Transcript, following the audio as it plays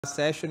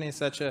session in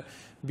such a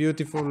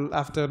beautiful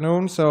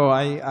afternoon, so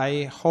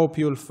I hope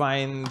you'll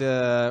find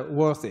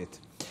worth it.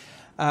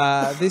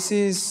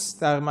 These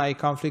are my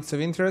conflicts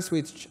of interest,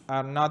 which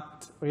are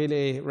not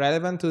really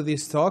relevant to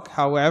this talk.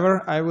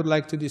 However, I would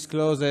like to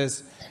disclose,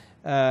 as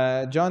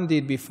John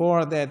did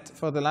before, that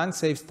for the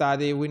LungSafe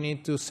study, we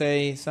need to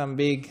say some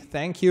big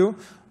thank you.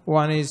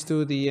 One is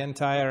to the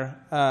entire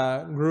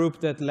group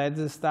that led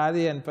the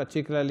study, and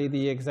particularly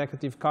the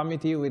executive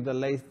committee with the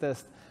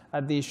latest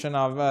addition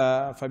of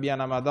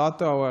Fabiana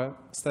Madotto, our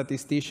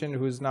statistician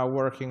who is now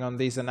working on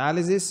this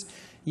analysis.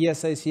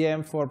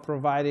 ESICM for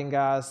providing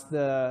us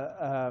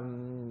the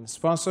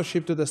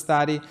sponsorship to the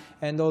study,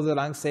 and all the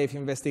LungSafe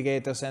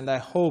investigators. And I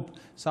hope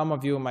some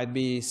of you might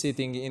be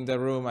sitting in the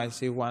room. I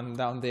see one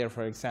down there,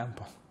 for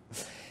example.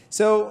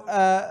 So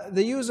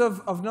the use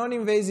of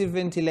non-invasive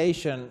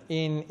ventilation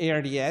in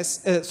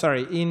ARDS,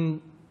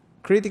 in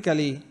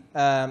critically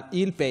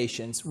ill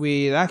patients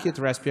with acute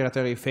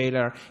respiratory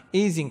failure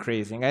is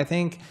increasing. I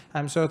think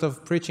I'm sort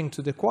of preaching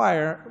to the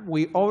choir.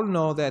 We all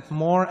know that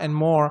more and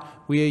more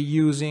we are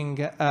using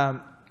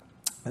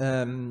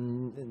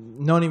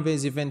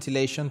non-invasive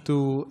ventilation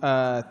to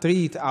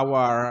treat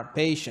our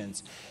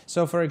patients.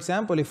 So, for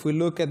example, if we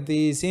look at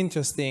this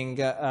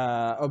interesting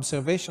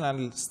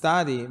observational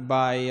study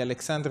by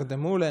Alexandre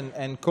Demoulin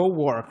and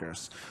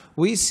co-workers,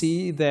 we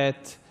see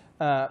that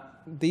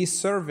this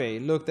survey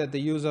looked at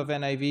the use of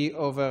NIV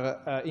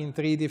over in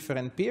 3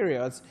 different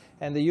periods,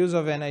 and the use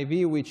of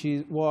NIV, which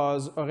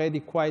was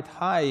already quite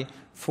high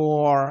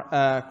for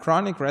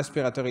chronic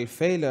respiratory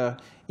failure,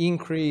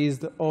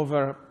 increased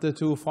over the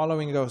 2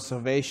 following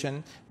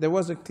observation. There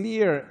was a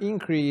clear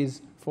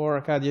increase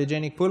for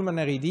cardiogenic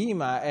pulmonary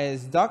edema,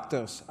 as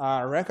doctors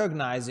are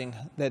recognizing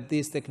that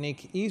this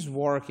technique is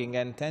working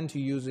and tend to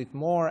use it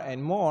more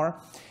and more.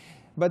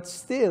 But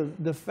still,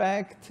 the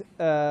fact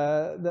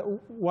that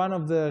one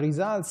of the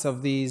results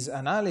of these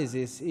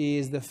analysis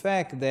is the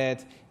fact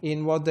that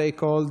in what they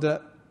called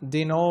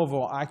de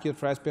novo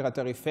acute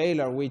respiratory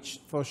failure, which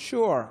for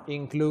sure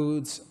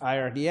includes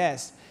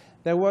ARDS,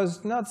 there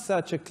was not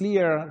such a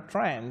clear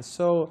trend.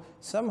 So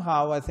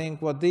somehow I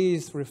think what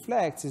this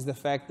reflects is the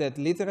fact that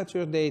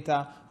literature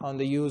data on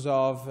the use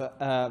of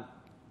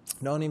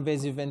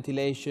non-invasive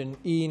ventilation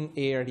in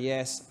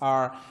ARDS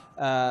are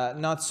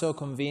not so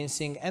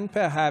convincing, and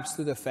perhaps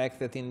to the fact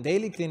that in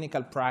daily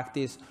clinical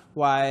practice,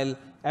 while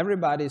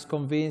everybody is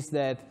convinced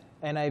that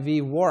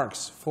NIV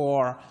works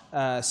for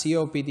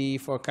COPD,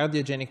 for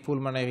cardiogenic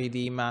pulmonary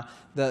edema,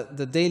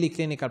 the daily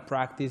clinical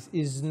practice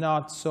is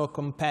not so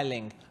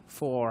compelling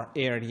for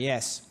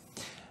ARDS.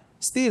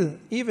 Still,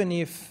 even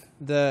if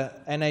the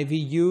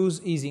NIV use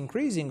is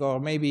increasing, or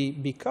maybe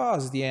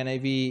because the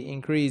NIV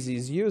increase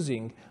is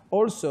using,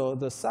 also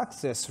the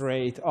success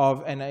rate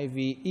of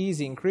NIV is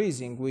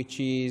increasing, which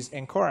is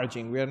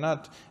encouraging. We are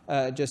not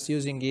just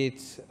using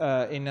it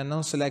in a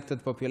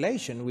non-selected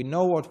population. We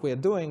know what we are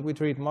doing. We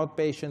treat more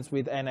patients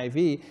with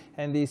NIV,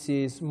 and this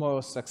is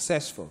more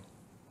successful.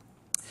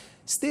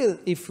 Still,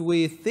 if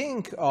we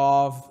think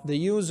of the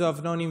use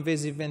of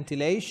non-invasive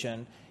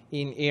ventilation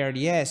in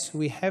ARDS,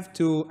 we have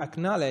to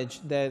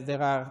acknowledge that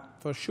there are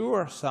for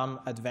sure some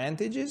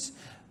advantages.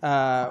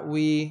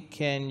 We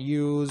can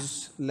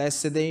use less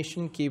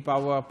sedation, keep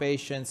our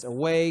patients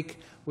awake.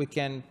 We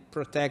can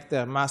protect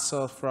their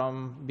muscles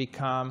from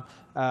become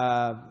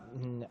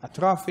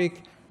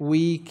atrophic.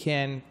 We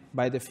can,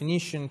 by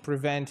definition,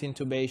 prevent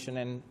intubation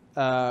and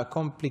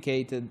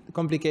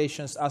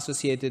complications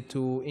associated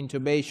to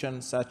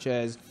intubation, such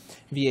as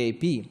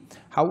VAP.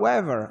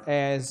 However,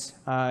 as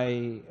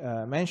I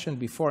mentioned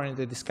before in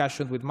the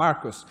discussion with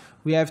Marcus,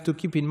 we have to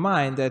keep in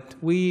mind that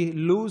we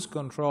lose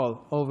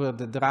control over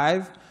the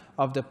drive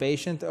of the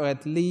patient, or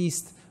at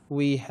least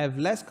we have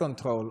less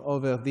control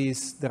over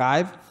this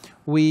drive.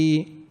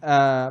 We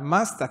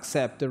must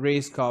accept the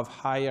risk of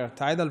higher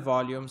tidal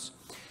volumes.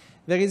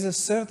 There is a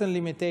certain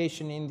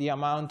limitation in the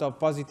amount of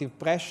positive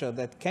pressure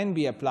that can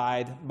be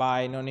applied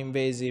by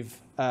non-invasive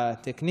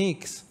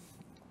techniques.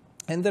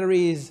 And there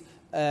is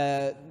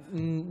a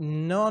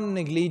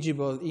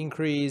non-negligible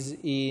increase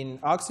in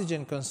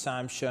oxygen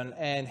consumption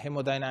and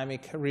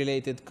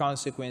hemodynamic-related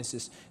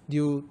consequences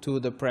due to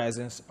the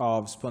presence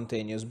of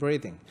spontaneous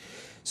breathing.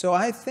 So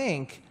I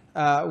think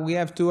we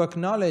have to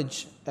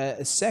acknowledge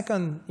a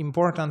second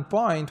important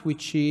point,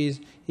 which is,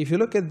 if you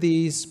look at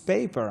this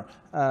paper,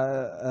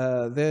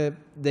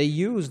 they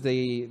use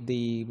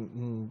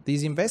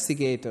these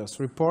investigators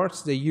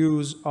reports the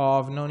use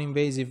of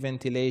non-invasive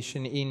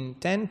ventilation in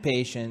 10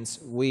 patients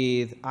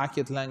with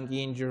acute lung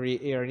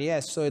injury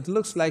ARDS. So it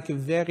looks like a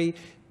very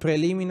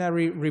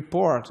preliminary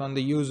report on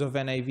the use of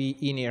NIV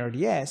in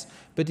ARDS.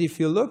 But if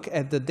you look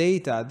at the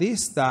data,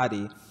 this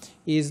study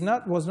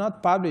was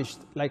not published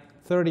like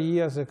 30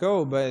 years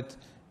ago, but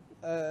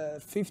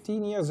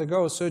 15 years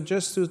ago. So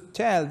just to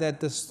tell that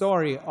the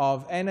story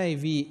of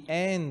NIV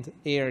and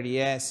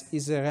ARDS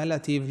is a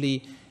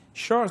relatively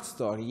short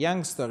story,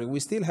 young story.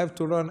 We still have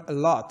to learn a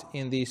lot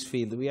in this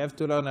field. We have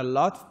to learn a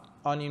lot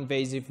on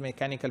invasive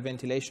mechanical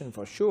ventilation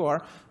for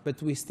sure,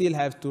 but we still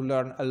have to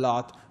learn a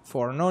lot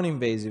for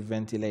non-invasive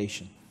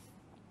ventilation.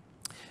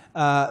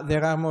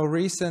 There are more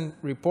recent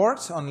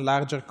reports on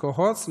larger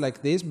cohorts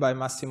like this by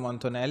Massimo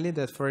Antonelli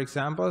that, for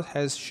example,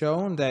 has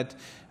shown that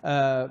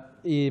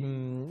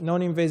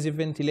non-invasive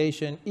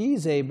ventilation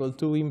is able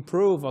to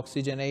improve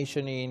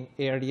oxygenation in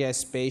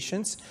ARDS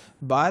patients,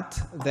 but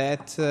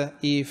that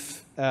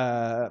if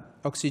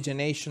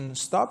oxygenation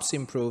stops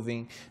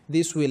improving,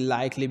 this will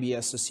likely be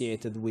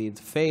associated with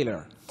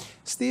failure.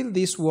 Still,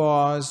 this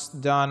was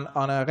done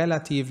on a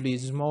relatively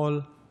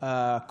small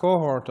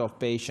cohort of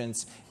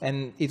patients,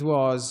 and it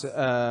was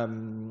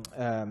done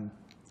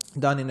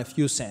in a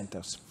few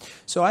centers.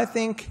 So I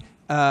think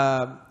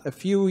a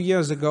few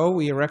years ago,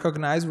 we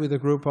recognized with a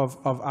group of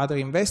other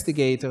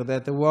investigators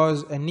that there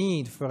was a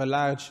need for a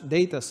large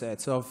data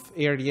set of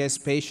ARDS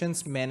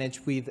patients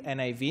managed with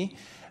NIV.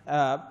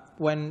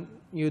 When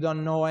you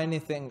don't know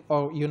anything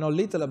or you know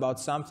little about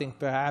something,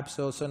 perhaps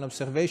also an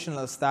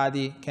observational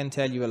study can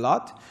tell you a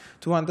lot.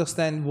 To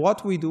understand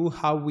what we do,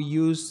 how we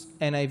use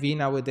NIV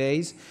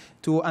nowadays,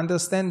 to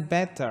understand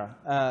better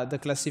the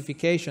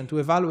classification, to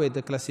evaluate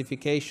the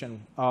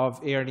classification of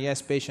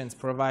ARDS patients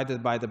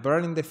provided by the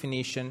Berlin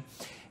definition,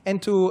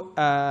 and to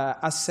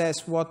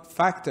assess what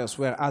factors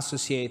were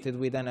associated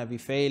with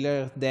NIV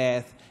failure,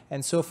 death,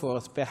 and so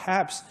forth,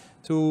 perhaps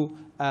to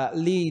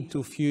lead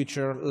to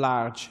future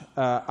large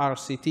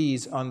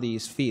RCTs on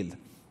this field.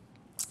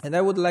 And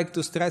I would like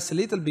to stress a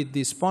little bit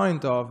this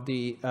point of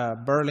the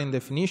Berlin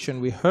definition.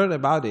 We heard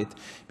about it,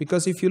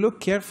 because if you look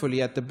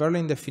carefully at the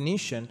Berlin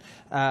definition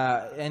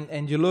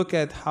and you look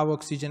at how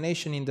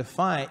oxygenation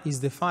is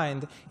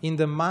defined in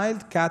the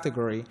mild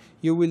category,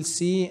 you will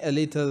see a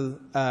little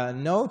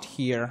note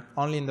here,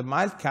 only in the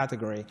mild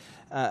category,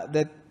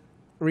 that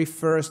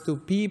refers to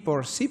PEEP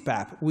or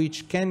CPAP,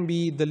 which can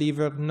be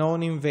delivered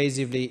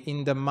non-invasively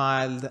in the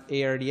mild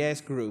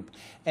ARDS group.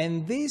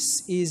 And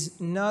this is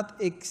not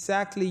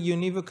exactly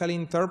univocally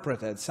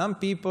interpreted. Some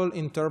people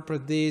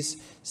interpret this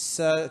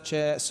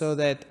so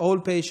that all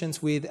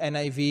patients with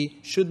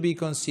NIV should be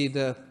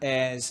considered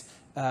as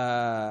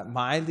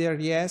mild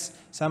ARDS.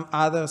 Some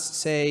others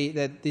say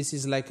that this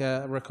is like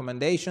a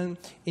recommendation.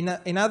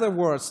 In other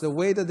words, the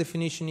way the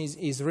definition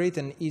is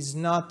written is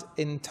not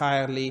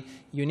entirely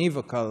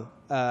univocally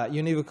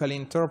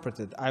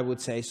interpreted, I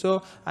would say.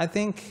 So I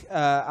think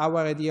our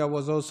idea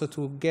was also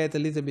to get a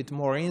little bit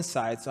more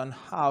insights on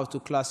how to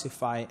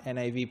classify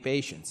NIV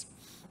patients.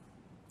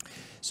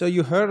 So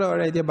you heard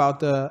already about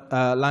the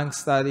lung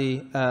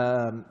study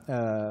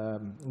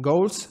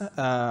goals,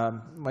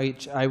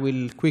 which I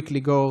will quickly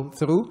go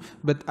through.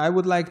 But I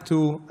would like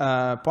to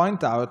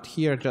point out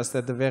here, just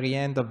at the very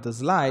end of the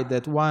slide,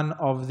 that one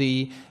of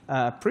the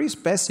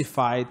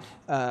pre-specified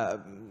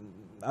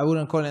I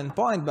wouldn't call it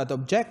endpoint, but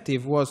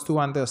objective was to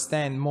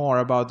understand more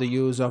about the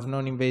use of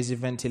non-invasive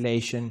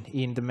ventilation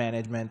in the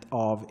management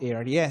of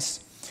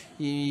ARDS.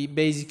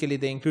 Basically,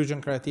 the inclusion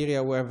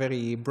criteria were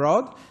very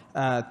broad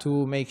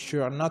to make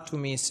sure not to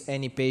miss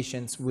any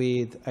patients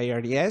with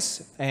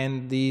ARDS,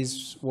 and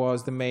this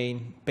was the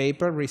main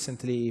paper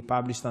recently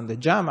published on the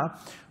JAMA.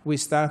 We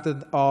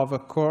started off a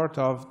cohort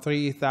of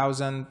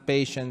 3,000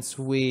 patients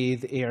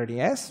with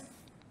ARDS,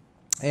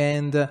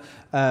 and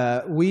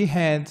we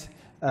had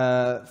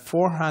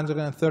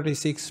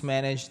 436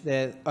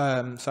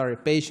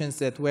 patients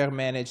that were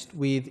managed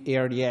with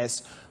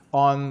ARDS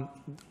on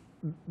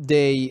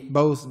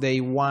both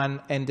day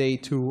 1 and day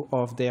 2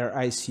 of their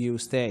ICU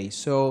stay.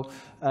 So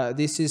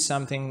this is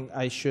something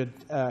I should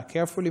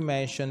carefully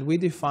mention. We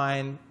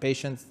define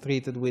patients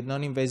treated with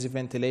non-invasive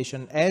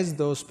ventilation as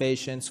those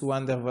patients who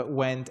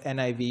underwent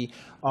NIV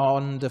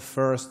on the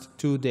first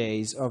 2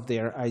 days of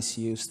their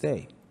ICU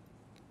stay.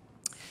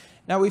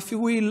 Now, if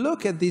we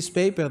look at this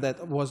paper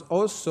that was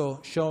also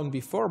shown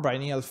before by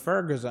Neil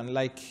Ferguson,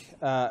 like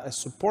a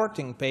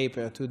supporting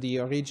paper to the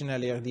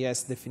original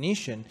ARDS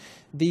definition,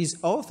 these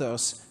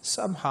authors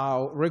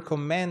somehow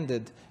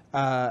recommended,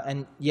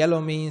 and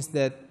yellow means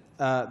that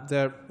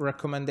the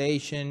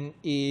recommendation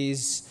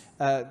is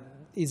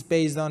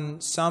based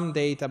on some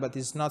data but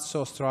is not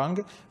so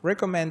strong,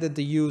 recommended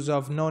the use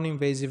of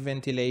non-invasive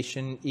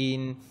ventilation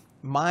in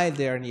mild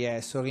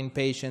ARDS or in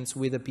patients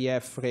with a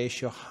PF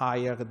ratio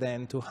higher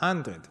than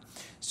 200.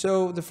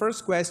 So the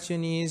first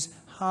question is,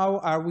 how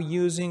are we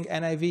using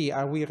NIV?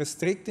 Are we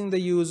restricting the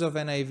use of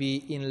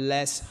NIV in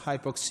less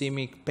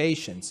hypoxemic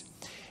patients?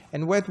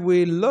 And when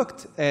we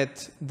looked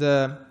at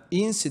the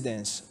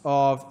incidence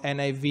of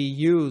NIV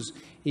use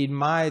in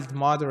mild,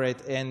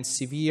 moderate, and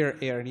severe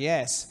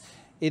ARDS,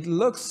 it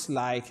looks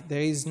like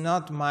there is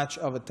not much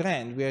of a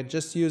trend. We are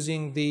just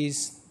using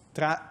these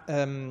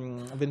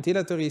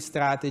ventilatory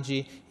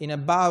strategy in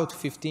about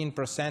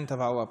 15% of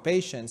our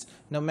patients,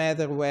 no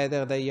matter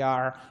whether they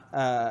are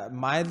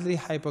mildly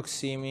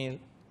hypoxemic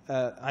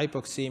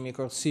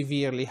or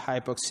severely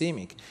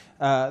hypoxemic.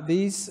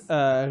 These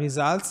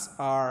results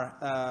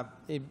are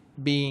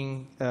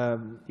being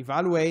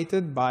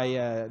evaluated by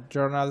a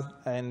journal,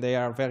 and they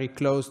are very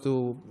close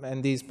to,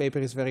 and this paper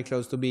is very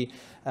close to be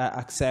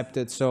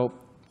accepted, so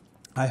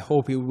I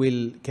hope it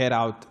will get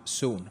out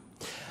soon.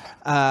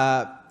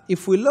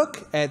 If we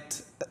look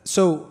at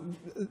So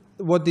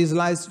what these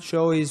slides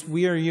show is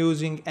we are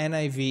using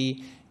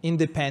NIV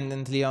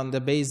independently on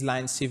the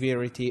baseline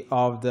severity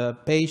of the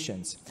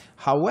patients.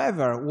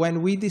 However,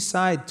 when we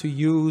decide to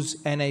use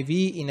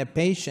NIV in a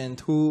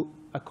patient who,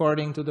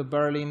 according to the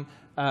Berlin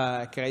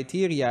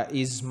criteria,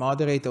 is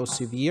moderate or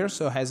severe,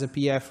 so has a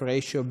PF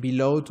ratio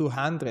below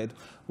 200,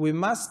 we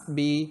must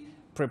be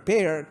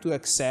prepared to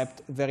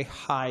accept a very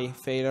high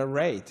failure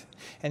rate.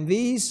 And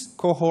this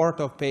cohort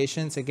of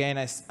patients, again,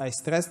 I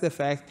stress the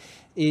fact,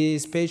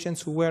 is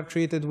patients who were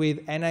treated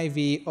with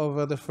NIV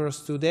over the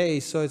first 2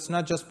 days. So it's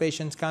not just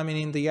patients coming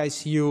in the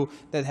ICU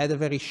that had a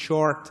very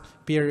short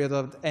period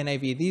of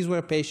NIV. These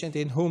were patients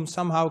in whom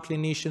somehow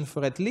clinicians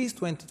for at least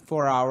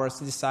 24 hours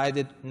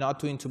decided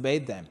not to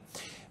intubate them.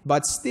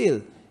 But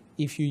still,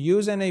 if you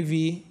use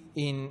NIV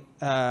in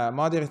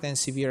moderate and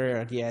severe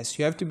ARDS,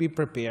 you have to be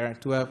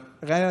prepared to a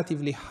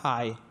relatively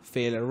high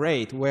failure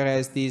rate,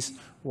 whereas this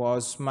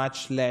was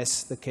much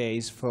less the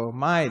case for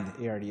mild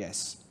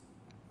ARDS.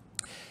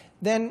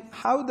 Then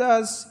how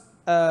does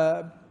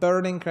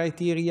Berlin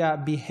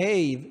criteria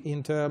behave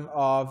in terms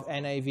of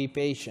NIV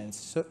patients?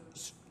 So,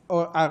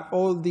 or are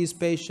all these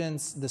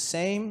patients the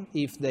same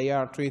if they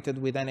are treated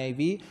with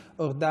NIV,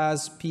 or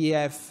does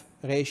PF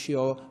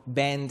ratio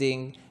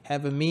banding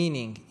have a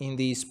meaning in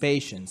these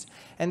patients?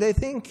 And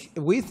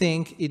we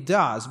think it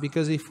does,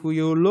 because if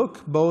you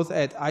look both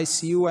at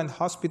ICU and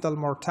hospital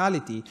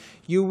mortality,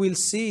 you will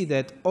see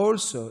that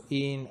also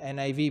in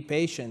NIV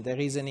patient there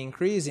is an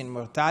increase in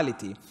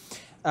mortality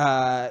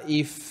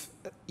if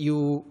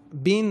you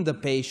bin the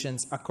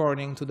patients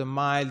according to the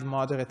mild,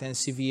 moderate, and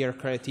severe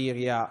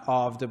criteria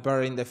of the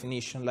Berlin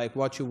definition, like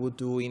what you would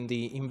do in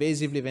the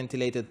invasively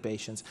ventilated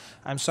patients.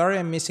 I'm sorry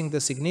I'm missing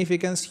the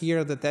significance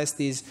here. The test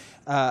is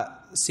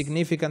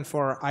significant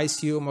for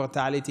ICU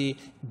mortality,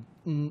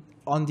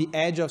 on the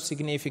edge of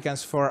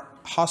significance for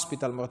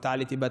hospital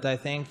mortality, but I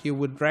think you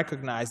would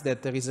recognize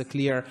that there is a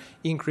clear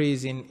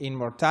increase in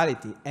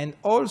mortality. And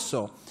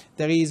also,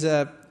 there is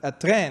a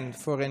trend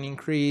for an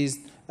increased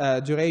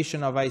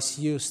duration of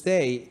ICU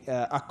stay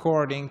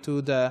according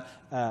to the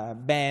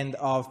band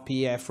of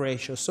PF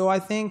ratio. So I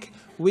think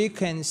we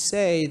can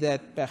say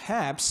that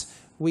perhaps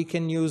we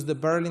can use the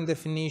Berlin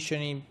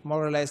definition in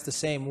more or less the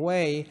same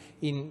way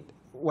in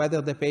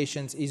whether the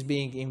patient is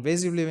being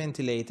invasively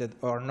ventilated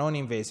or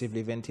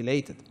non-invasively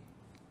ventilated.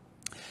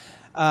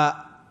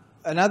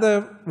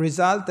 Another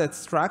result that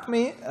struck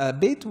me a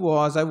bit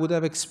was I would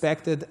have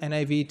expected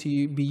NIV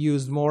to be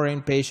used more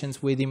in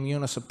patients with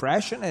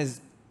immunosuppression,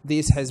 as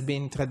this has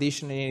been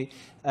traditionally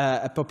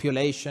a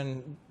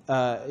population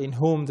in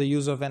whom the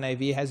use of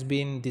NIV has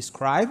been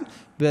described.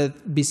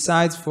 But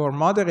besides for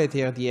moderate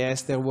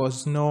ARDS, there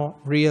was no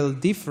real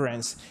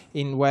difference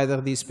in whether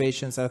these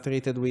patients are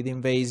treated with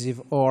invasive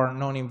or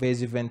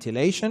non-invasive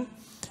ventilation.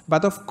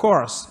 But of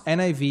course,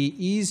 NIV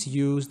is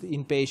used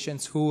in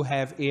patients who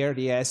have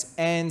ARDS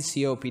and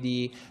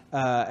COPD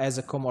as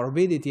a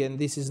comorbidity, and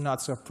this is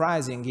not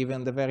surprising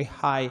given the very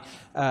high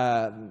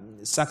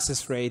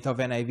success rate of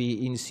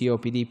NIV in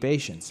COPD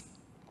patients.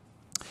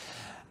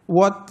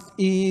 What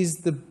is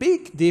the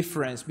big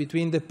difference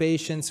between the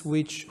patients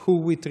who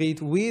we treat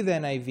with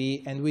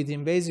NIV and with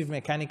invasive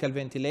mechanical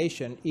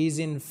ventilation is,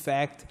 in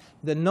fact,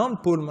 the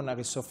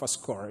non-pulmonary SOFA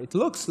score. It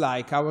looks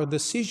like our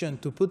decision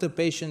to put a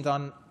patient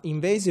on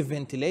invasive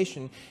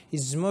ventilation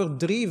is more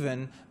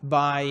driven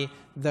by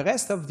the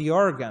rest of the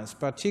organs,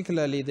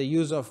 particularly the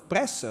use of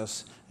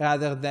pressors,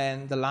 rather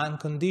than the lung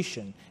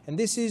condition. And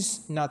this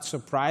is not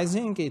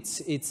surprising.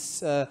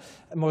 It's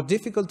more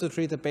difficult to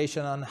treat a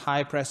patient on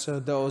high pressure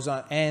dose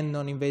and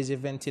non-invasive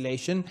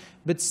ventilation,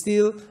 but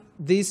still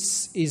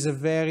this is a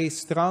very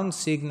strong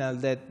signal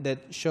that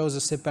shows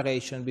a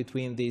separation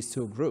between these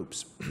two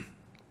groups.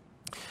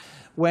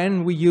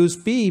 When we use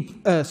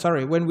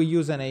when we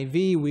use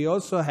NIV, we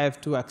also have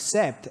to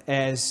accept,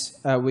 as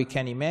we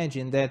can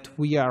imagine, that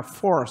we are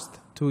forced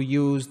to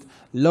use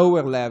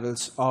lower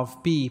levels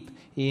of PEEP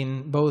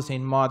both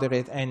in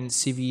moderate and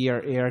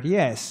severe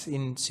ARDS.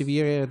 In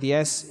severe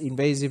ARDS,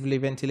 invasively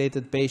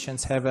ventilated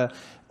patients have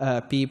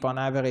a PEEP on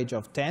average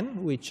of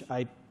 10, which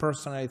I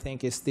personally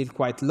think is still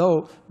quite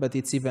low, but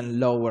it's even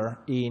lower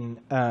in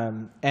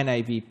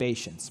NIV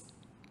patients.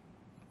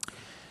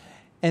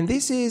 And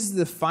this is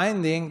the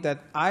finding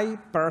that I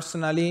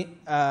personally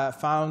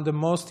found the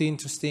most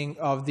interesting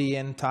of the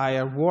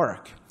entire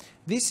work.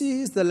 This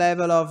is the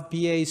level of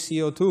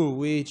PaCO2,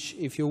 which,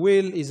 if you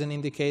will, is an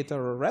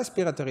indicator of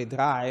respiratory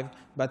drive,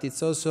 but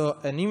it's also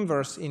an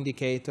inverse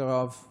indicator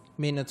of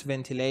minute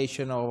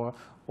ventilation or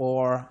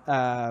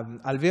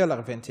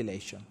alveolar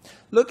ventilation.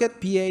 Look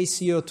at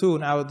PaCO2.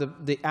 Now,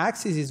 the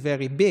axis is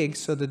very big,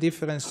 so the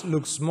difference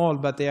looks small,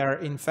 but they are,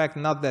 in fact,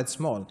 not that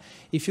small.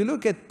 If you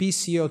look at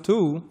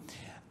PCO2,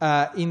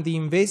 in the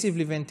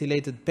invasively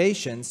ventilated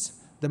patients,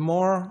 the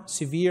more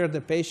severe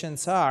the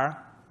patients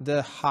are,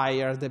 the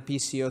higher the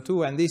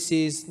PCO2. And this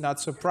is not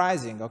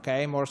surprising,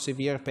 okay? More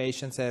severe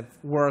patients have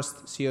worse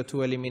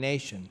CO2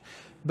 elimination.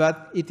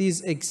 But it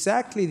is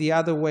exactly the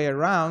other way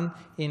around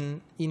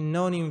in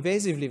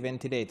non-invasively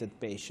ventilated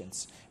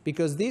patients,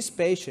 because these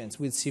patients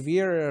with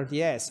severe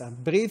ARDS are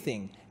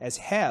breathing as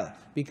hell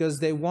because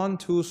they want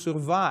to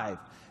survive.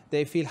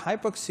 They feel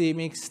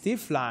hypoxemic,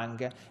 stiff lung,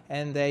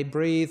 and they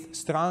breathe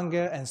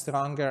stronger and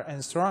stronger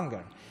and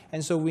stronger.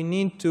 And so we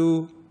need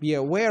to be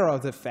aware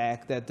of the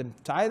fact that the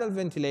tidal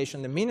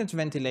ventilation, the minute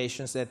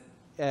ventilations that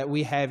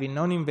we have in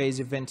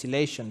non-invasive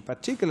ventilation,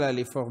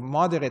 particularly for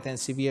moderate and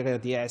severe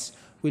ARDS,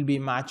 will be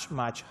much,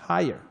 much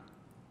higher.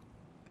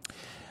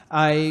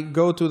 I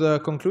go to the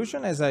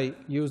conclusion, as I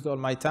used all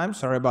my time.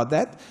 Sorry about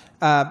that.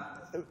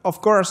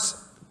 Of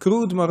course,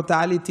 crude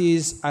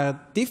mortalities are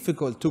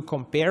difficult to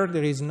compare.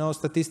 There is no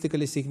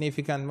statistically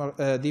significant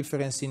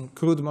difference in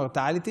crude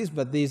mortalities,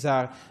 but these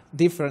are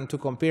different to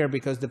compare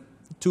because the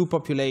two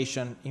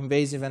populations,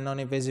 invasive and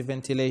non-invasive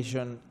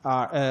ventilation,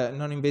 are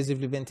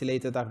non-invasively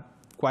ventilated, are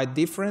quite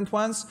different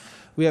ones.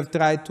 We have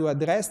tried to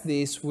address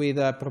this with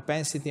a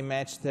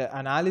propensity-matched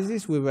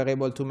analysis. We were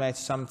able to match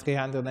some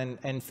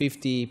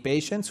 350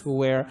 patients who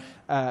were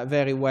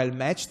very well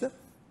matched.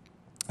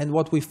 And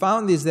what we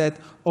found is that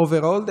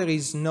overall there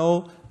is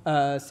no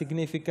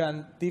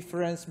significant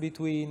difference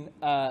between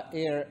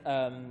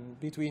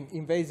between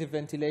invasive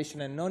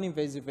ventilation and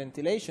non-invasive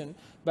ventilation.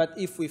 But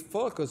if we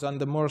focus on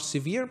the more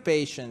severe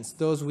patients,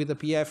 those with a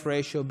PF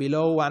ratio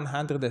below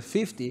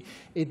 150,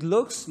 it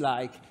looks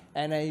like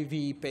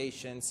NIV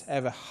patients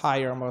have a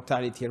higher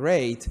mortality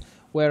rate,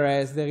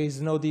 whereas there is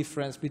no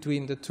difference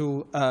between the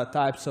two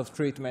types of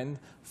treatment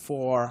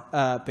for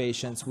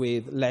patients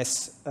with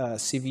less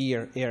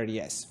severe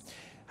ARDS.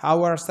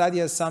 Our study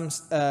has some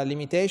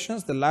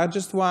limitations. The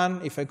largest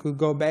one, if I could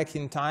go back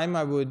in time,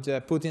 I would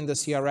put in the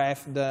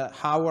CRF the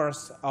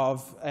hours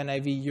of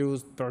NIV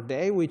used per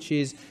day, which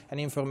is an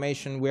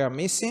information we are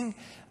missing.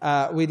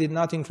 We did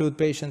not include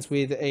patients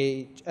with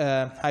a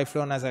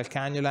high-flow nasal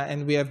cannula,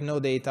 and we have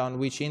no data on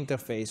which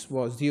interface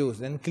was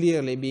used. And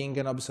clearly, being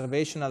an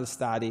observational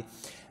study,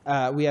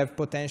 we have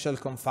potential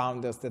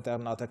confounders that are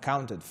not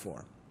accounted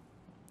for.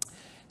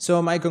 So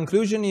my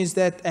conclusion is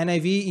that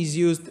NIV is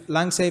used,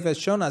 LungSafe has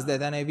shown us that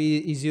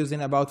NIV is used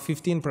in about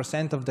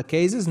 15% of the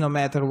cases, no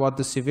matter what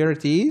the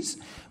severity is.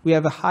 We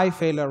have a high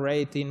failure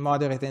rate in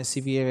moderate and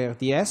severe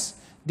ARDS,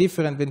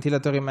 different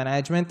ventilatory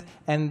management,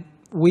 and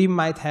we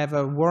might have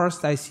a worse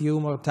ICU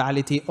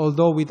mortality,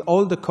 although with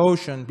all the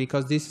caution,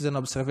 because this is an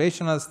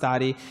observational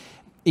study,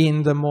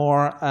 in the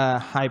more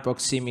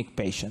hypoxemic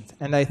patient.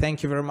 And I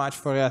thank you very much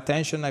for your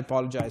attention. I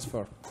apologize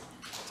for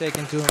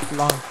taking too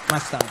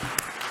much time.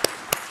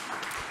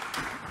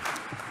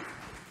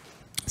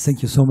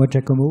 Thank you so much,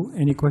 Giacomo.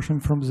 Any question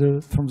from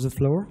the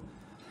floor?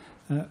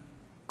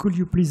 Could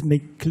you please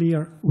make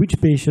clear which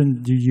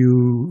patient did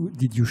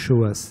you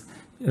show us?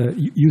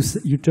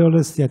 You told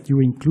us that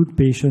you include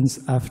patients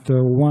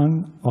after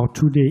 1 or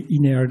 2 days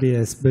in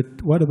ARDS, but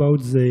what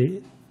about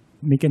the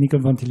mechanical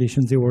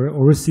ventilation they were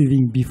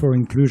receiving before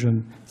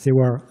inclusion? They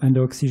were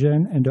under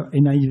oxygen, under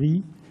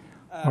NIV?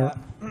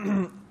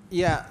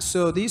 Yeah,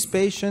 so these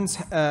patients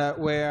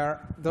were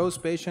those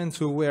patients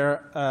who were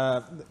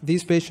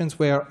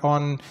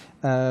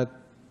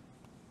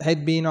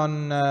had been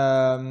on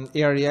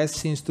ARDS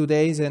since 2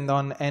 days and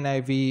on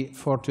NIV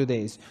for 2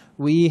 days.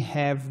 We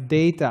have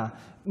data.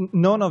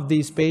 None of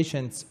these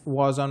patients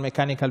was on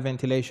mechanical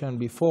ventilation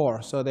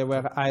before, so they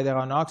were either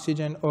on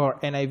oxygen or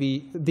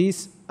NIV.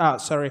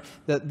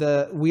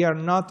 We are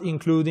not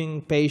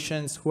including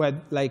patients who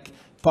had like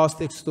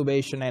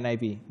post-extubation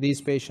NIV.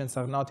 These patients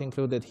are not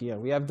included here.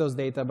 We have those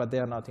data, but they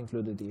are not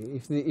included here,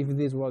 if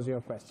this was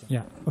your question.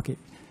 Yeah, okay.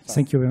 Sorry.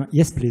 Thank you very much.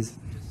 Yes, please.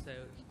 Just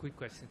a quick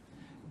question.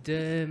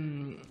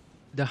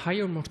 The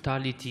higher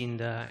mortality in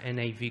the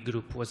NIV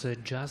group was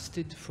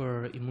adjusted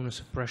for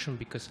immunosuppression,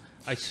 because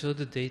I saw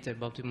the data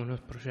about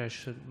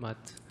immunosuppression, but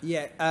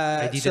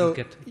I didn't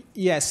get.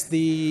 Yes,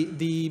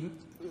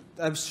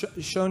 I've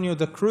shown you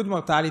the crude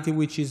mortality,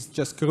 which is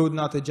just crude,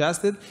 not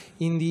adjusted.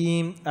 In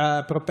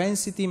the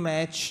propensity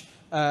match,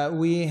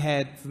 we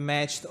had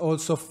matched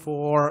also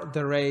for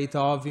the rate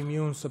of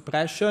immune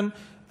suppression,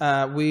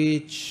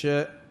 which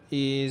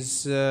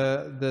is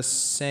the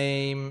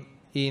same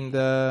in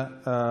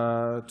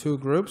the two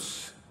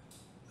groups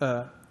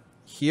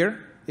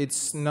here.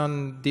 It's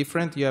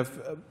non-different. You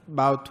have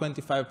about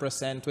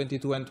 25%,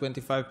 22 and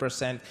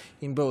 25%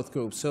 in both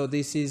groups. So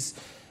this is,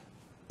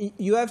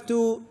 you have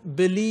to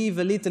believe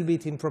a little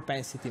bit in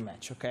propensity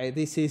match, okay?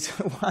 This is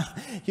one,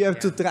 you have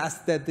to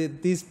trust that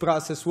this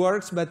process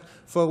works, but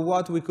for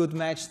what we could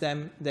match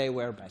them, they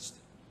were matched.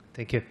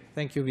 Thank you.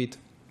 Thank you, Vito.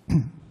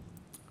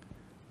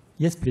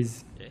 Yes,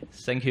 please.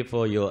 Thank you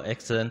for your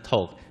excellent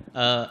talk.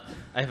 I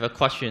have a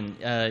question.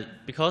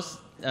 Because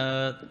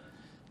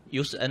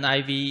use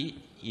NIV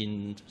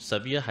in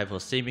severe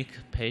hypoxemic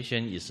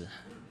patient is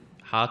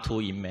hard to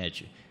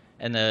imagine.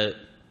 And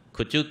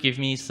could you give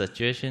me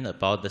suggestion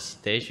about the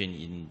sedation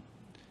in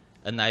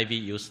NIV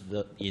used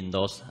in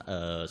those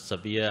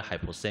severe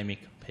hypoxemic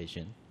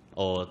patients?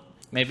 Or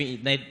Maybe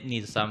it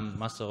needs some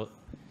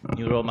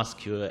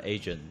neuromuscular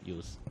agent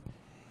use.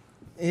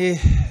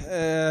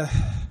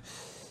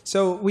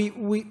 So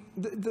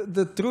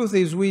the truth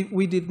is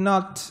we did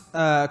not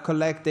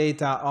collect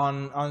data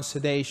on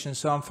sedation.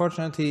 So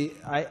unfortunately,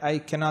 I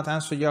cannot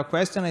answer your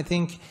question. I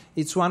think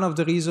it's one of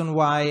the reasons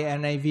why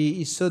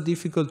NIV is so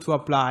difficult to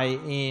apply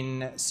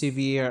in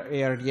severe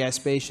ARDS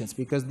patients,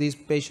 because these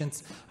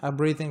patients are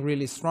breathing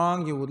really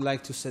strong. You would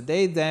like to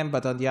sedate them,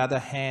 but on the other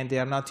hand, they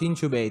are not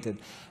intubated.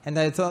 And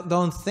I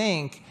don't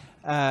think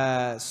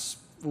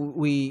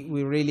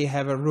we really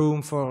have a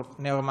room for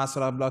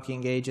neuromuscular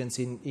blocking agents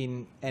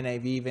in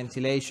NIV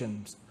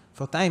ventilation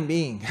for time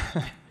being.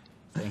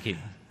 Thank you.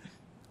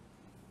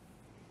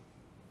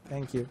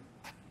 Thank you.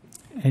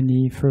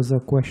 Any further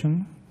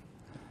question?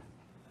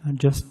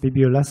 Just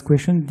maybe a last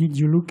question. Did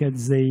you look at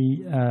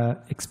the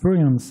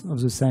experience of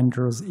the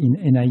centers in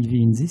NIV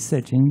in this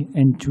setting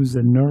and to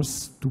the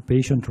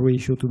nurse-to-patient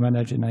ratio to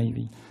manage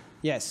NIV?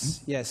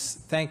 Yes, yes,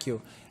 thank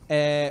you.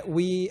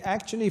 We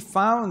actually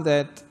found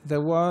that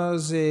there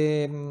was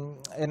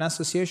an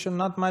association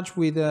not much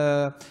with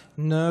the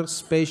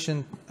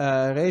nurse-patient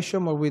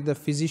ratio, but with the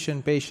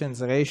physician-patient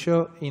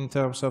ratio in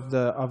terms of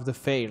the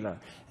failure.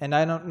 And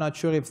I'm not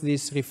sure if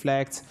this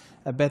reflects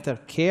a better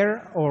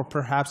care or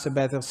perhaps a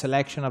better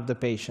selection of the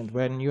patient.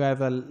 When you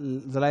have a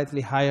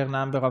slightly higher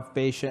number of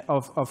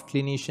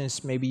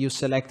clinicians, maybe you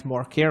select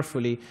more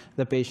carefully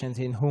the patient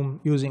in whom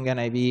using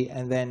NIV,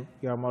 and then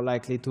you're more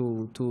likely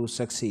to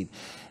succeed.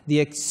 The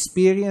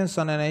experience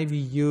on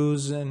NIV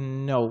use,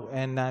 no,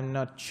 and I'm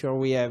not sure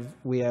we have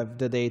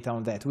the data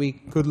on that. We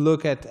could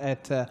look at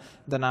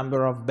the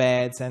number of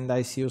beds and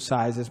ICU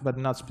sizes, but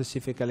not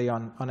specifically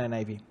on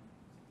NIV.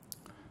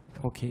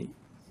 Okay.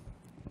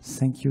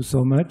 Thank you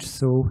so much.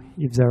 So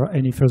if there are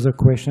any further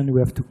questions, we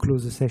have to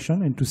close the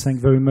session, and to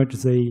thank very much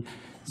the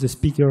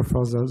speaker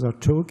for the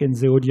talk and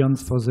the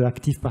audience for the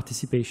active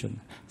participation.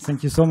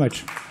 Thank you so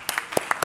much.